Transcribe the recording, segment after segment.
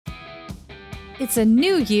It's a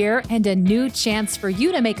new year and a new chance for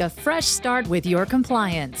you to make a fresh start with your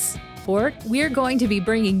compliance. We're going to be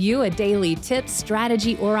bringing you a daily tip,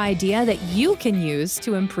 strategy, or idea that you can use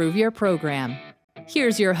to improve your program.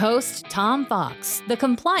 Here's your host, Tom Fox, the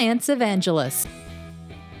Compliance Evangelist.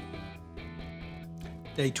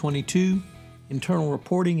 Day 22, Internal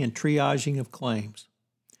Reporting and Triaging of Claims.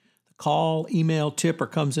 The call, email, tip, or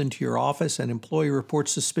comes into your office, an employee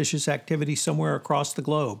reports suspicious activity somewhere across the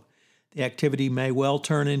globe. The activity may well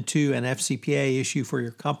turn into an FCPA issue for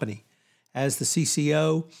your company. As the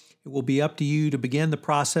CCO, it will be up to you to begin the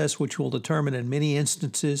process, which will determine in many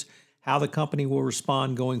instances how the company will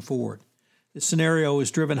respond going forward. This scenario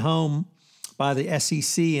was driven home by the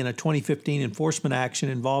SEC in a 2015 enforcement action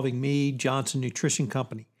involving Mead Johnson Nutrition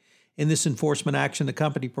Company. In this enforcement action, the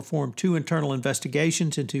company performed 2 internal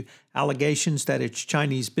investigations into allegations that its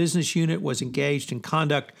Chinese business unit was engaged in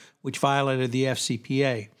conduct which violated the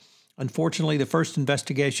FCPA. Unfortunately, the first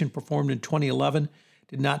investigation, performed in 2011,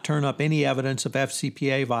 did not turn up any evidence of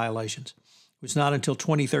FCPA violations. It was not until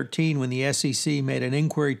 2013 when the SEC made an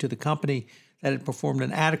inquiry to the company that it performed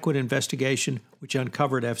an adequate investigation which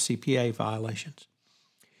uncovered FCPA violations.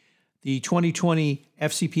 The 2020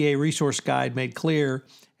 FCPA Resource Guide made clear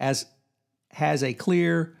has a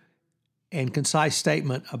clear and concise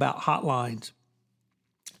statement about hotlines.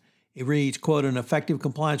 It reads, quote, an effective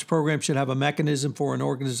compliance program should have a mechanism for an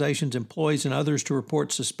organization's employees and others to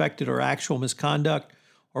report suspected or actual misconduct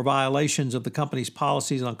or violations of the company's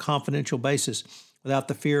policies on a confidential basis without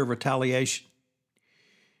the fear of retaliation.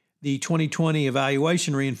 The 2020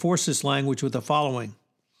 evaluation reinforced this language with the following.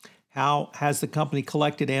 How has the company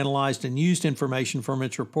collected, analyzed, and used information from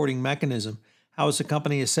its reporting mechanism? How has the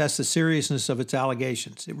company assessed the seriousness of its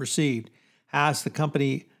allegations it received? Has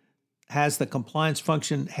the compliance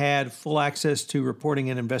function had full access to reporting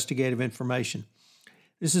and investigative information?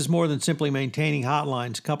 This is more than simply maintaining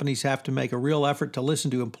hotlines. Companies have to make a real effort to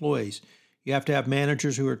listen to employees. You have to have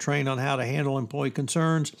managers who are trained on how to handle employee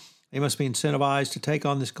concerns. They must be incentivized to take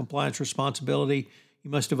on this compliance responsibility.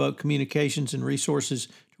 You must devote communications and resources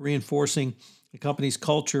to reinforcing the company's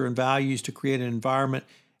culture and values to create an environment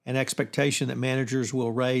and expectation that managers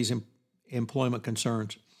will raise employment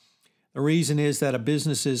concerns. The reason is that a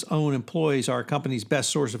business's own employees are a company's best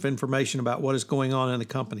source of information about what is going on in the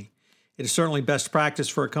company. It is certainly best practice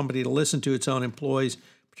for a company to listen to its own employees,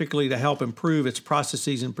 particularly to help improve its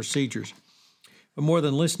processes and procedures. But more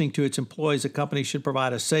than listening to its employees, a company should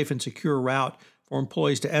provide a safe and secure route for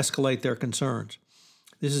employees to escalate their concerns.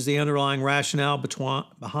 This is the underlying rationale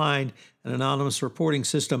behind an anonymous reporting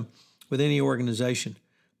system with any organization.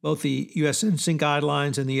 Both the U.S. Sentencing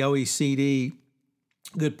Guidelines and the OECD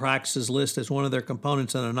Good Practices list as one of their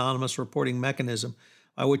components an anonymous reporting mechanism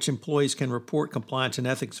by which employees can report compliance and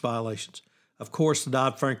ethics violations. Of course, the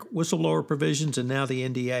Dodd-Frank whistleblower provisions and now the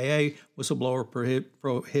NDAA whistleblower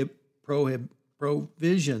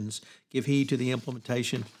provisions give heed to the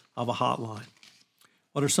implementation of a hotline.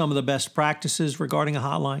 What are some of the best practices regarding a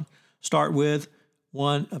hotline? Start with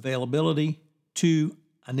 1, availability, 2,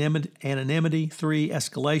 anonymity, 3,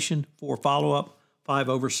 escalation, 4, follow-up, 5,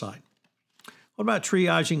 oversight. What about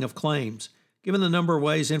triaging of claims? Given the number of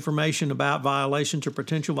ways information about violations or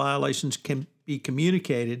potential violations can be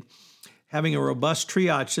communicated, having a robust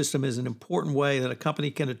triage system is an important way that a company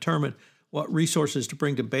can determine what resources to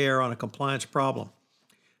bring to bear on a compliance problem.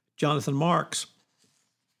 Jonathan Marks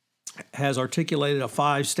has articulated a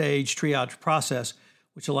 5-stage triage process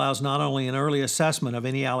which allows not only an early assessment of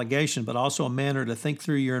any allegation, but also a manner to think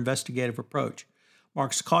through your investigative approach.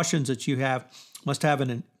 Marks cautions that you must have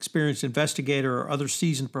an experienced investigator or other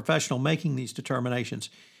seasoned professional making these determinations,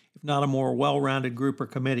 if not a more well-rounded group or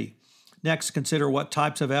committee. Next, consider what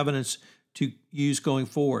types of evidence to use going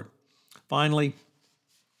forward. Finally,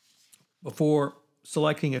 before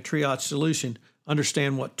selecting a triage solution,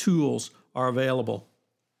 understand what tools are available.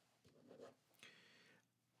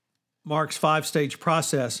 Mark's 5-stage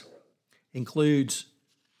process includes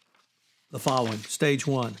the following. Stage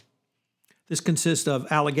 1. This consists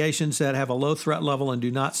of allegations that have a low threat level and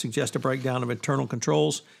do not suggest a breakdown of internal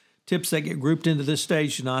controls. Tips that get grouped into this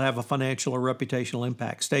stage do not have a financial or reputational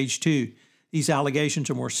impact. Stage 2. These allegations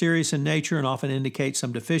are more serious in nature and often indicate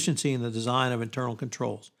some deficiency in the design of internal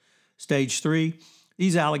controls. Stage 3.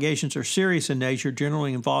 These allegations are serious in nature,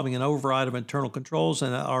 generally involving an override of internal controls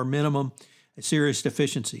and are minimum a serious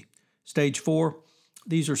deficiency. Stage 4.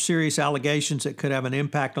 These are serious allegations that could have an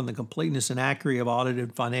impact on the completeness and accuracy of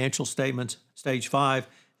audited financial statements. Stage 5,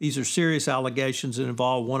 these are serious allegations that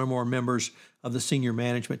involve one or more members of the senior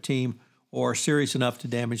management team or are serious enough to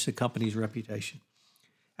damage the company's reputation.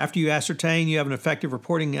 After you ascertain you have an effective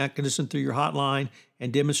reporting mechanism through your hotline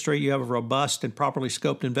and demonstrate you have a robust and properly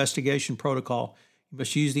scoped investigation protocol, you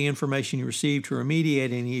must use the information you receive to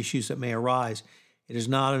remediate any issues that may arise. It is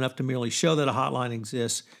not enough to merely show that a hotline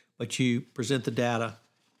exists, but you present the data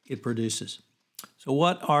it produces. So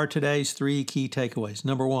what are today's 3 key takeaways?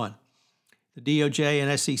 Number 1, the DOJ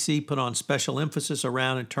and SEC put on special emphasis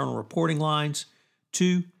around internal reporting lines.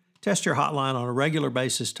 2, test your hotline on a regular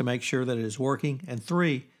basis to make sure that it is working. And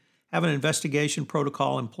 3, have an investigation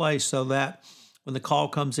protocol in place so that when the call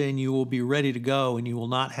comes in, you will be ready to go and you will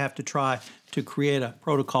not have to try to create a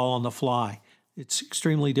protocol on the fly. It's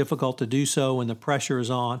extremely difficult to do so when the pressure is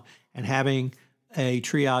on, and having a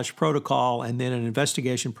triage protocol and then an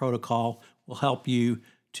investigation protocol will help you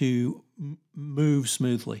to move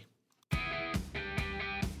smoothly.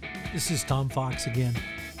 This is Tom Fox again.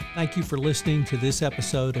 Thank you for listening to this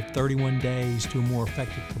episode of 31 Days to a More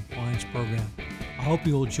Effective Compliance Program. I hope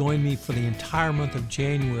you will join me for the entire month of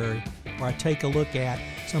January, where I take a look at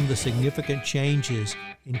some of the significant changes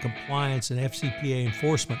in compliance and FCPA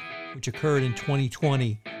enforcement which occurred in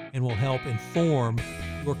 2020 and will help inform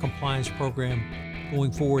your compliance program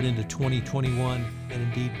going forward into 2021 and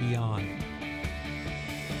indeed beyond.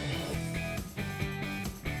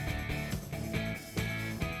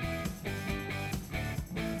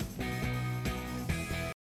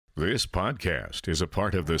 This podcast is a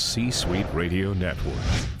part of the C-Suite Radio Network.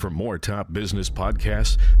 For more top business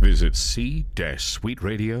podcasts, visit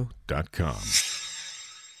c-suiteradio.com.